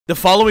The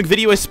following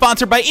video is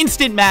sponsored by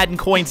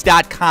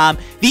InstantMaddenCoins.com.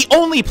 The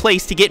only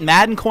place to get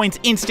Madden coins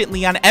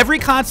instantly on every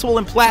console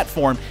and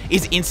platform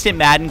is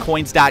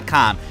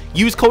InstantMaddenCoins.com.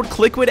 Use code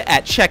Kliquid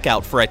at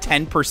checkout for a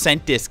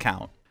 10%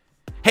 discount.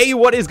 Hey,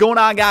 what is going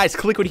on, guys?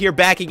 Kliquid here,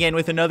 back again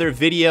with another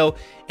video.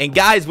 And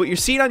guys, what you're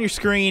seeing on your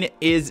screen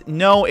is,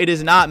 no, it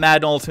is not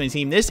Madden Ultimate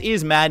Team. This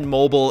is Madden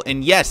Mobile.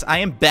 And yes, I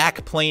am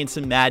back playing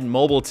some Madden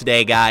Mobile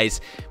today, guys,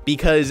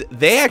 because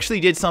they actually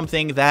did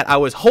something that I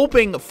was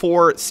hoping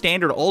for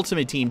Standard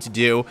Ultimate Team to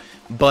do,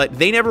 but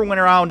they never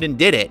went around and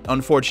did it,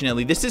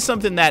 unfortunately. This is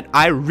something that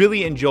I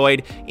really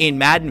enjoyed in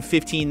Madden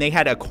 15. They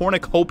had a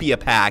Cornucopia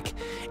pack,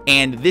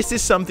 and this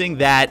is something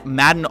that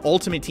Madden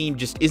Ultimate Team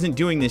just isn't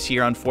doing this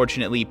year,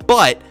 unfortunately.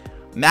 But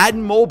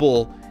Madden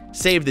Mobile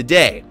saved the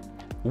day.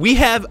 We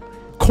have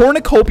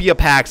Cornucopia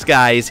packs,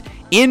 guys,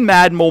 in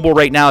Madden Mobile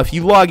right now. If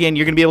you log in,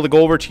 you're going to be able to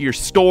go over to your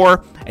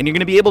store, and you're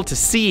going to be able to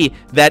see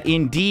that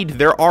indeed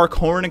there are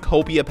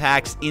Cornucopia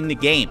packs in the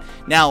game.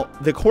 Now,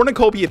 the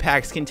Cornucopia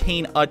packs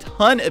contain a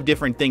ton of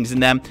different things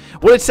in them.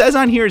 What it says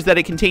on here is that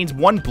it contains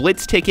one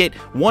Blitz ticket,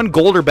 one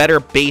gold or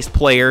better base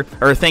player,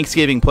 or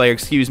Thanksgiving player,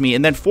 excuse me,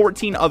 and then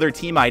 14 other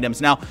team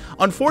items. Now,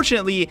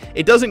 unfortunately,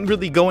 it doesn't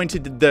really go into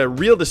the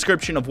real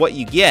description of what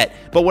you get,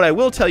 but what I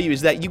will tell you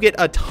is that you get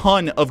a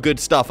ton of good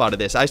stuff out of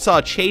this. I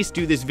saw Chase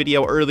do this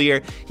video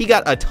earlier. He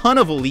got a ton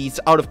of elites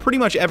out of pretty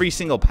much every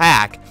single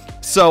pack,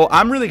 so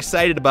I'm really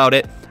excited about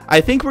it. I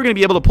think we're going to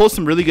be able to pull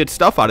some really good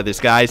stuff out of this,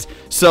 guys.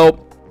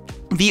 So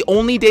the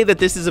only day that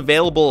this is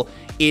available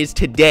is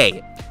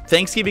today,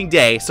 Thanksgiving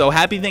Day. So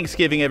happy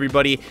Thanksgiving,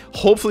 everybody.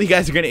 Hopefully you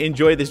guys are going to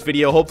enjoy this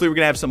video. Hopefully we're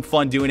going to have some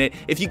fun doing it.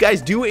 If you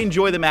guys do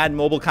enjoy the Madden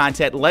Mobile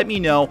content, let me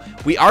know.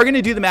 We are going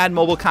to do the Madden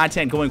Mobile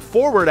content going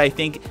forward, I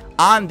think,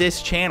 on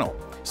this channel.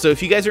 So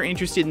if you guys are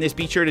interested in this,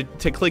 be sure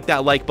to click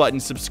that like button,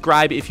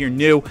 subscribe if you're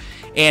new.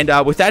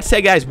 And with that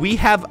said, guys, we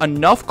have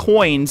enough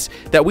coins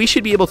that we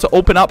should be able to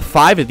open up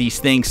 5 of these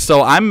things.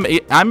 So I'm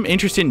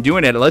interested in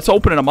doing it. Let's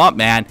open them up,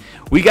 man.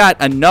 We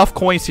got enough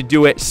coins to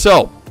do it.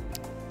 So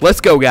let's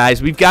go,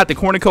 guys. We've got the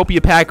Cornucopia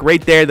pack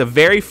right there, the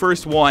very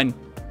first one.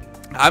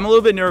 I'm a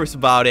little bit nervous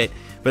about it,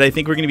 but I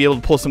think we're going to be able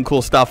to pull some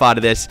cool stuff out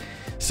of this.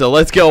 So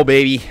let's go,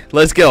 baby.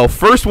 Let's go.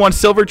 First one,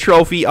 silver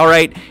trophy. All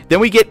right. Then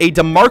we get a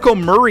DeMarco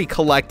Murray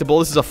collectible.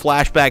 This is a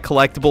flashback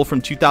collectible from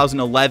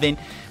 2011.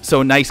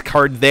 So nice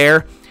card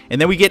there.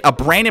 And then we get a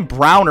Brandon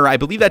Browner. I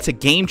believe that's a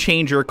game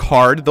changer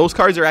card. Those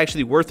cards are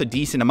actually worth a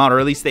decent amount, or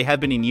at least they have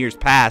been in years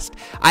past.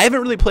 I haven't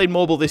really played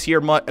mobile this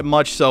year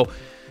much, so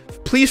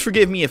please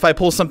forgive me if I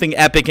pull something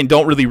epic and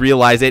don't really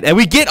realize it. And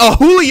we get a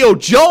Julio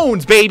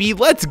Jones, baby.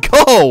 Let's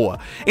go.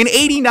 An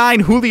 89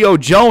 Julio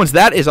Jones.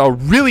 That is a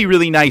really,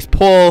 really nice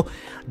pull.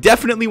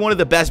 Definitely one of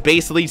the best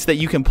base elites that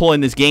you can pull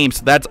in this game,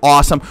 so that's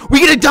awesome. We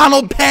get a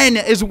Donald Penn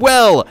as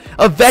well.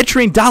 A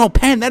veteran Donald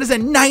Penn. That is a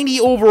 90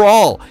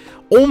 overall.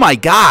 Oh my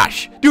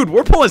gosh. Dude,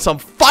 we're pulling some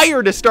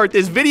fire to start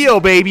this video,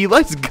 baby.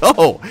 Let's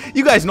go.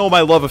 You guys know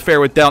my love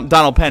affair with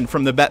Donald Penn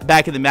from the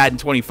back in the Madden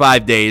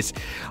 25 days.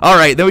 All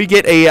right, then we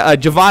get a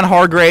Javon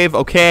Hargrave,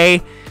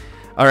 okay.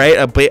 All right,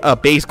 a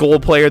base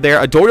gold player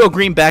there. A Dorial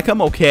Green Beckham,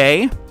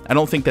 okay. I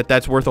don't think that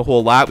that's worth a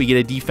whole lot. We get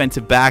a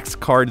defensive backs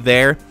card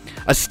there.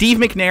 A Steve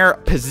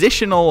McNair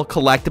positional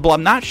collectible.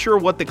 I'm not sure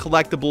what the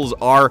collectibles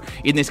are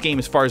in this game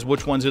as far as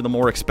which ones are the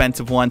more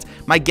expensive ones.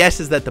 My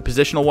guess is that the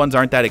positional ones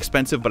aren't that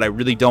expensive, but I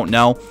really don't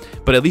know.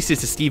 But at least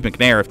it's a Steve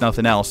McNair, if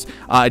nothing else.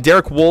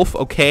 Derek Wolfe,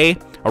 okay.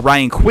 A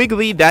Ryan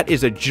Quigley. That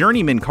is a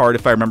journeyman card,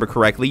 if I remember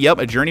correctly. Yep,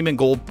 a journeyman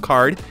gold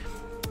card.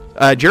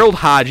 Gerald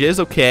Hodges,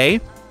 okay.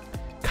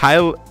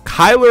 Kyler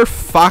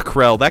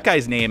Fackrell. That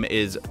guy's name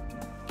is...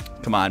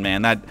 Come on,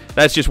 man.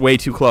 That's just way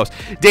too close.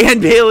 Dan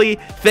Bailey,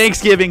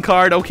 Thanksgiving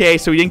card. Okay,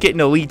 so we didn't get an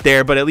elite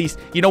there, but at least,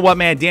 you know what,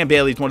 man? Dan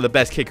Bailey's one of the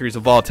best kickers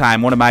of all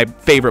time. One of my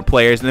favorite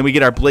players. And then we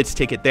get our Blitz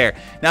ticket there.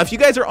 Now, if you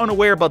guys are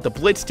unaware about the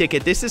Blitz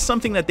ticket, this is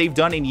something that they've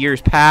done in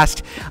years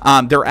past.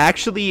 They're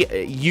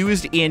actually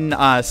used in,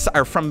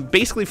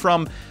 basically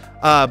from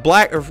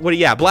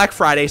Black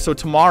Friday, so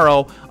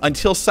tomorrow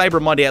until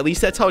Cyber Monday. At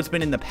least that's how it's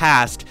been in the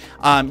past.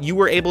 You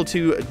were able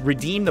to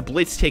redeem the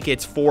Blitz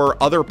tickets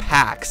for other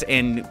packs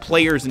and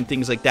players and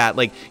things like that.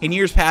 Like in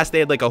years past, they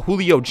had like a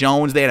Julio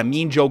Jones, they had a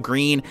Mean Joe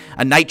Green,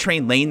 a Night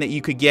Train Lane that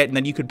you could get, and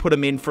then you could put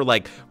them in for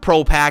like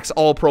pro packs,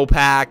 all pro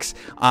packs,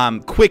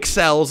 quick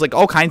sells, like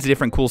all kinds of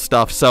different cool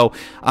stuff. So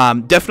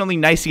definitely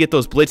nice to get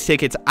those Blitz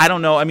tickets. I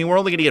don't know. I mean, we're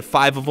only gonna get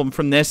 5 of them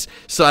from this,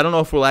 so I don't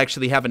know if we'll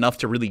actually have enough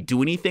to really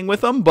do anything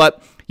with them,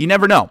 but you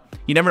never know.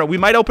 You never know. We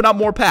might open up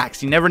more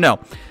packs. You never know.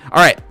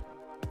 All right.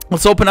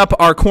 Let's open up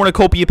our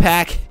Cornucopia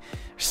pack.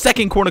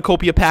 Second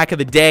Cornucopia pack of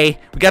the day.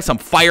 We got some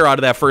fire out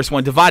of that first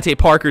one. Devontae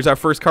Parker's our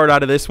first card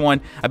out of this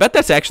one. I bet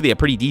that's actually a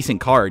pretty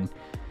decent card.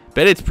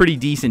 Bet it's pretty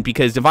decent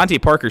because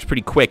Devontae Parker's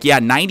pretty quick. Yeah,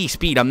 90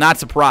 speed. I'm not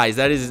surprised.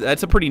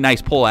 That's a pretty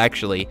nice pull,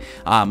 actually.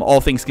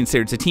 All things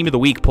considered. It's a Team of the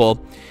Week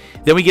pull.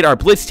 Then we get our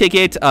Blitz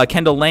ticket.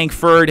 Kendall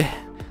Langford.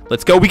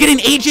 Let's go. We get an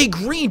AJ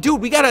Green.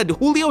 Dude, we got a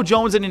Julio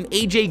Jones and an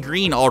AJ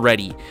Green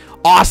already.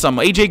 Awesome.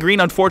 AJ Green,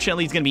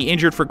 unfortunately, is going to be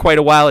injured for quite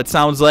a while, it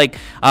sounds like.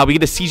 We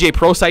get a CJ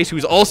Prosise,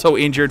 who's also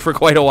injured for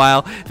quite a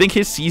while. I think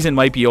his season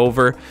might be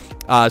over.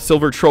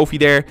 Silver trophy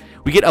there.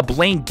 We get a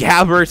Blaine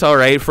Gabbert, all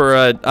right, for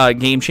a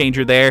game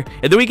changer there.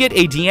 And then we get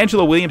a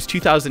D'Angelo Williams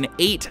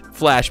 2008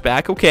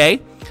 flashback.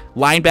 Okay.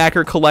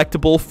 Linebacker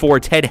collectible for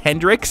Ted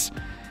Hendricks.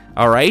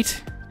 All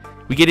right.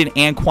 We get an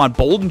Anquan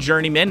Bolden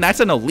journeyman. That's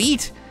an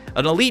elite.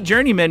 An elite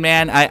journeyman,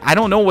 man. I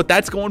don't know what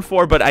that's going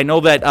for, but I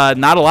know that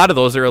not a lot of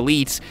those are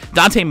elites.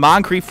 Dante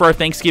Moncrief for our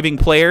Thanksgiving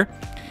player.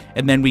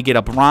 And then we get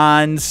a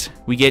bronze.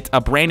 We get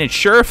a Brandon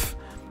Scherf.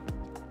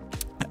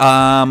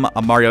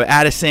 A Mario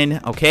Addison.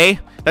 Okay.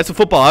 That's a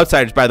Football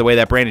Outsiders, by the way,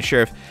 that Brandon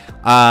Scherf.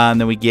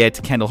 Then we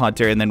get Kendall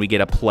Hunter, and then we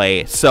get a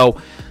play.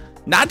 So,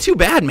 not too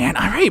bad, man.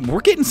 All right,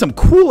 we're getting some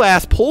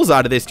cool-ass pulls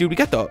out of this, dude. We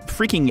got the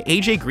freaking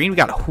AJ Green. We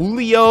got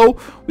Julio.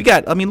 We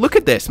got, I mean, look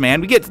at this,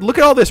 man. Look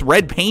at all this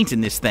red paint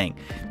in this thing.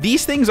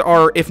 These things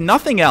are, if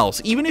nothing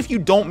else, even if you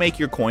don't make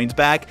your coins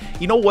back,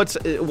 you know what's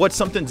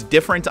something's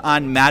different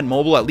on Madden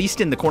Mobile, at least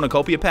in the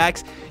Cornucopia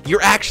packs?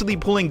 You're actually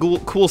pulling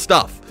cool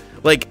stuff.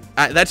 Like,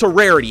 that's a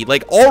rarity.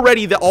 Like,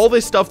 already, all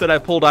this stuff that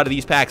I've pulled out of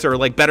these packs are,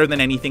 like, better than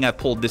anything I've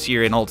pulled this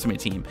year in Ultimate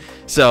Team.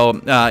 So,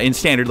 in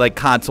standard, like,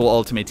 console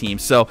Ultimate Team.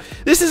 So,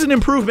 this is an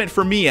improvement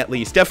for me, at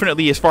least.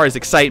 Definitely as far as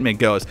excitement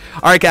goes.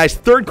 All right, guys.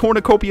 Third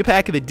Cornucopia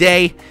pack of the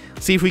day.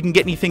 See if we can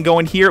get anything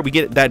going here. We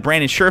get that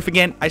Brandon Scherf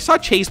again. I saw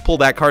Chase pull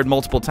that card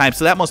multiple times,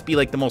 so that must be,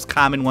 like, the most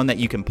common one that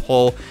you can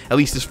pull, at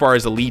least as far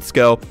as elites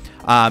go.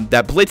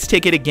 That Blitz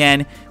ticket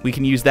again. We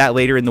can use that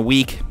later in the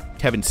week.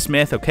 Kevin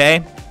Smith,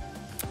 okay.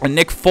 A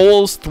Nick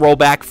Foles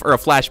throwback or a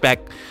flashback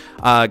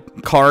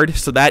card.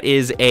 So that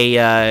is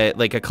a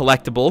like a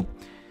collectible.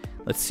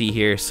 Let's see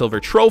here. Silver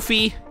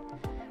trophy.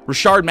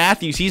 Rashard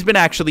Matthews, he's been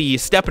actually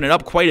stepping it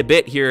up quite a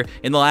bit here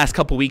in the last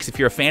couple weeks. If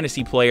you're a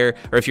fantasy player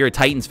or if you're a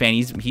Titans fan,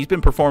 he's been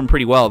performing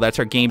pretty well. That's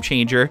our game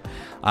changer.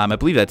 I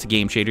believe that's a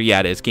game changer. Yeah,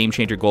 it is. Game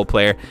changer gold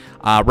player.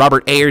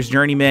 Robert Ayers,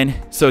 journeyman.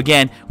 So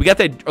again, we got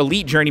the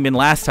elite journeyman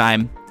last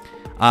time.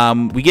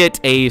 We get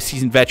a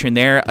seasoned veteran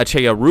there.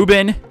 Achaya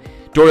Rubin.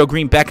 Dorial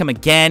Green Beckham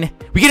again.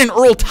 We get an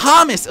Earl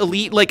Thomas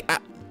elite. Like,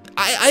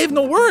 I have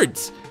no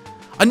words.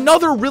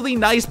 Another really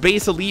nice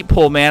base elite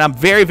pull, man. I'm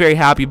very, very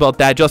happy about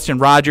that. Justin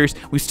Rogers.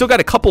 We've still got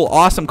a couple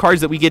awesome cards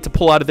that we get to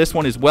pull out of this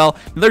one as well.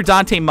 Another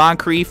Dante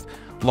Moncrief.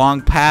 Long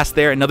pass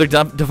there. Another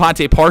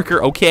Devontae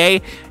Parker. Okay.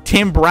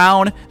 Tim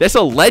Brown. That's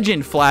a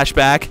legend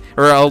flashback.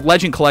 Or a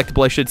legend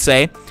collectible, I should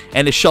say.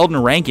 And the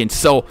Sheldon Rankins.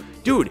 So,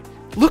 dude,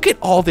 look at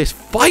all this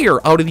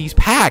fire out of these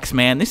packs,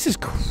 man. This is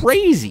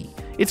crazy.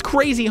 It's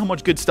crazy how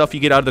much good stuff you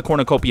get out of the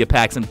Cornucopia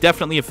packs. I'm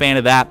definitely a fan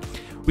of that.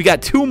 We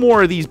got 2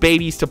 more of these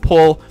babies to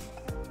pull.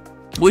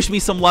 Wish me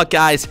some luck,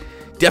 guys.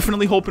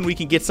 Definitely hoping we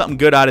can get something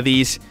good out of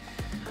these.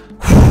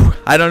 Whew,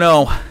 I don't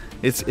know.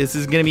 This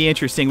is going to be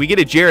interesting. We get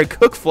a Jared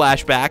Cook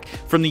flashback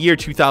from the year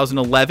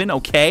 2011.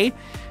 Okay.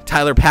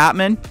 Tyler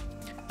Patman.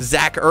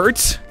 Zach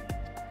Ertz.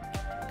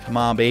 Come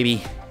on,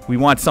 baby. We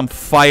want some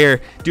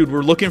fire. Dude,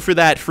 we're looking for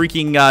that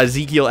freaking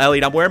Ezekiel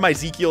Elliott. I'm wearing my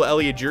Ezekiel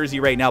Elliott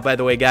jersey right now, by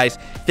the way, guys.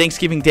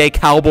 Thanksgiving Day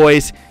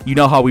Cowboys. You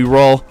know how we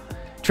roll.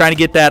 Trying to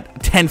get that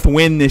 10th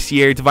win this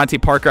year.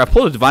 Devontae Parker. I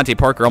pulled a Devontae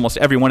Parker almost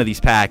every one of these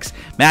packs.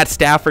 Matt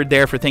Stafford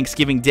there for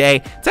Thanksgiving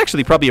Day. It's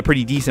actually probably a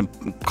pretty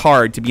decent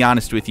card, to be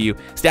honest with you.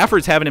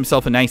 Stafford's having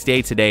himself a nice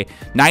day today.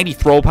 90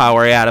 throw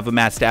power out of a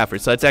Matt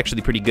Stafford, so that's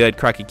actually pretty good.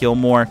 Crockett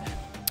Gilmore.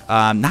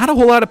 Not a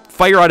whole lot of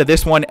fire out of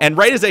this one. And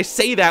right as I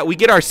say that, we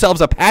get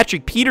ourselves a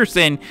Patrick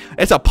Peterson.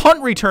 It's a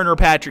punt returner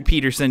Patrick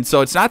Peterson,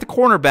 so it's not the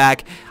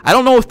cornerback. I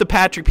don't know if the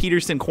Patrick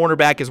Peterson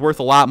cornerback is worth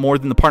a lot more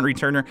than the punt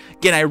returner.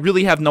 Again, I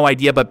really have no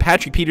idea, but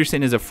Patrick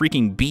Peterson is a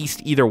freaking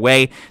beast either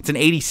way. It's an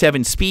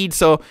 87 speed,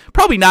 so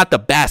probably not the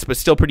best, but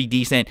still pretty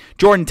decent.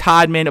 Jordan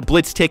Todman, a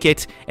blitz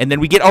ticket, and then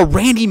we get a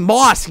Randy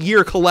Moss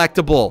year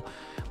collectible.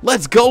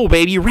 Let's go,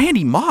 baby.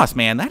 Randy Moss,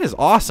 man. That is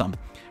awesome.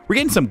 We're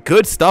getting some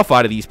good stuff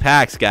out of these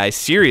packs, guys.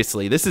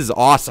 Seriously, this is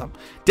awesome.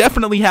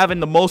 Definitely having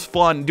the most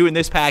fun doing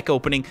this pack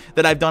opening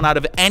that I've done out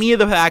of any of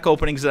the pack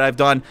openings that I've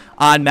done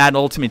on Madden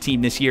Ultimate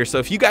Team this year. So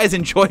if you guys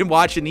enjoy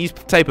watching these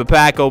type of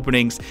pack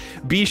openings,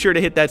 be sure to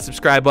hit that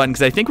subscribe button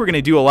because I think we're going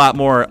to do a lot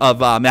more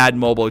of Madden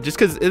Mobile just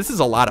because this is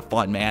a lot of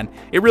fun, man.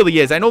 It really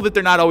is. I know that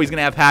they're not always going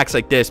to have packs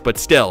like this, but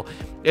still,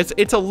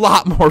 it's a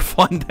lot more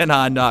fun than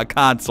on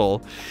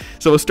console.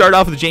 So we'll start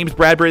off with James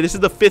Bradbury. This is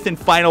the 5th and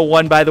final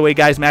one, by the way,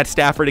 guys. Matt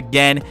Stafford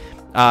again.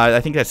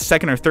 I think that's the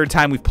 2nd or 3rd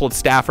time we've pulled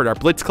Stafford, our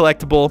blitz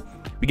collectible.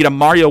 We get a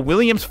Mario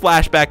Williams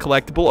flashback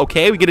collectible.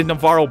 Okay, we get a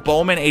Navarro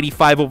Bowman,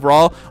 85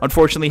 overall.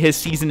 Unfortunately, his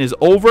season is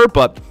over,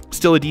 but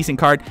still a decent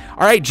card.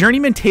 All right,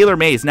 Journeyman Taylor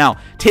Mays. Now,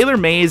 Taylor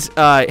Mays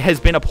has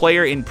been a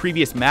player in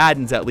previous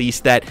Maddens, at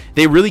least, that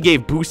they really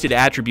gave boosted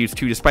attributes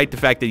to, despite the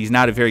fact that he's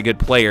not a very good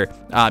player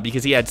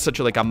because he had such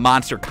a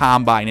monster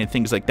combine and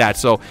things like that.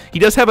 So he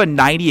does have a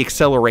 90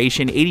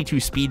 acceleration.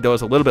 82 speed, though,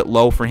 is a little bit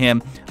low for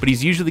him, but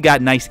he's usually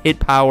got nice hit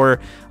power.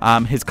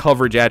 His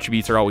coverage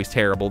attributes are always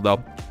terrible,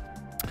 though.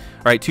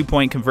 All right,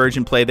 2-point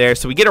conversion play there.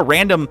 So we get a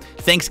random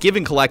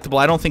Thanksgiving collectible.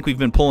 I don't think we've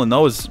been pulling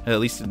those, at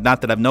least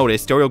not that I've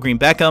noticed. Dorial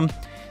Green-Beckham,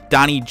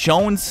 Donnie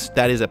Jones,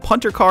 that is a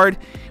punter card.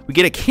 We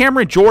get a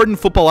Cameron Jordan,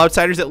 Football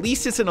Outsiders. At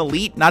least it's an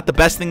elite, not the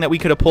best thing that we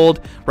could have pulled.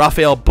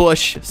 Raphael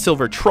Bush,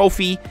 silver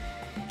trophy.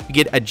 We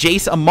get a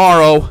Jace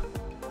Amaro,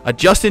 a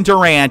Justin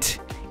Durant,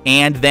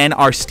 and then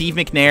our Steve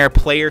McNair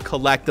player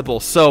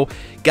collectible. So,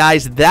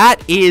 guys, that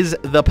is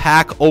the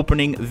pack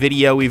opening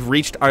video. We've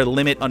reached our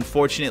limit,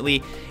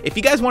 unfortunately. If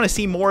you guys want to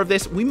see more of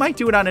this, we might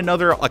do it on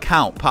another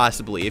account,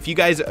 possibly. If you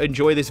guys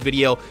enjoy this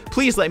video,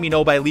 please let me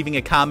know by leaving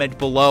a comment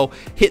below,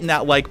 hitting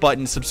that like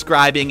button,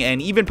 subscribing,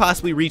 and even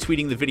possibly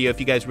retweeting the video if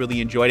you guys really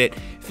enjoyed it.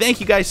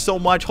 Thank you guys so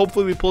much.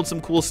 Hopefully we pulled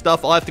some cool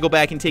stuff. I'll have to go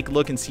back and take a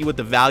look and see what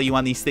the value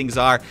on these things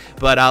are.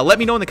 But let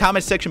me know in the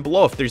comment section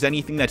below if there's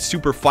anything that's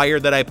super fire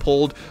that I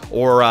pulled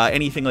or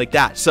anything like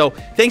that. So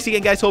thanks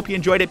again, guys. Hope you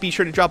enjoyed it. Be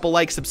sure to drop a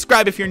like,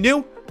 subscribe if you're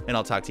new, and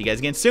I'll talk to you guys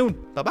again soon.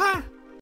 Bye-bye.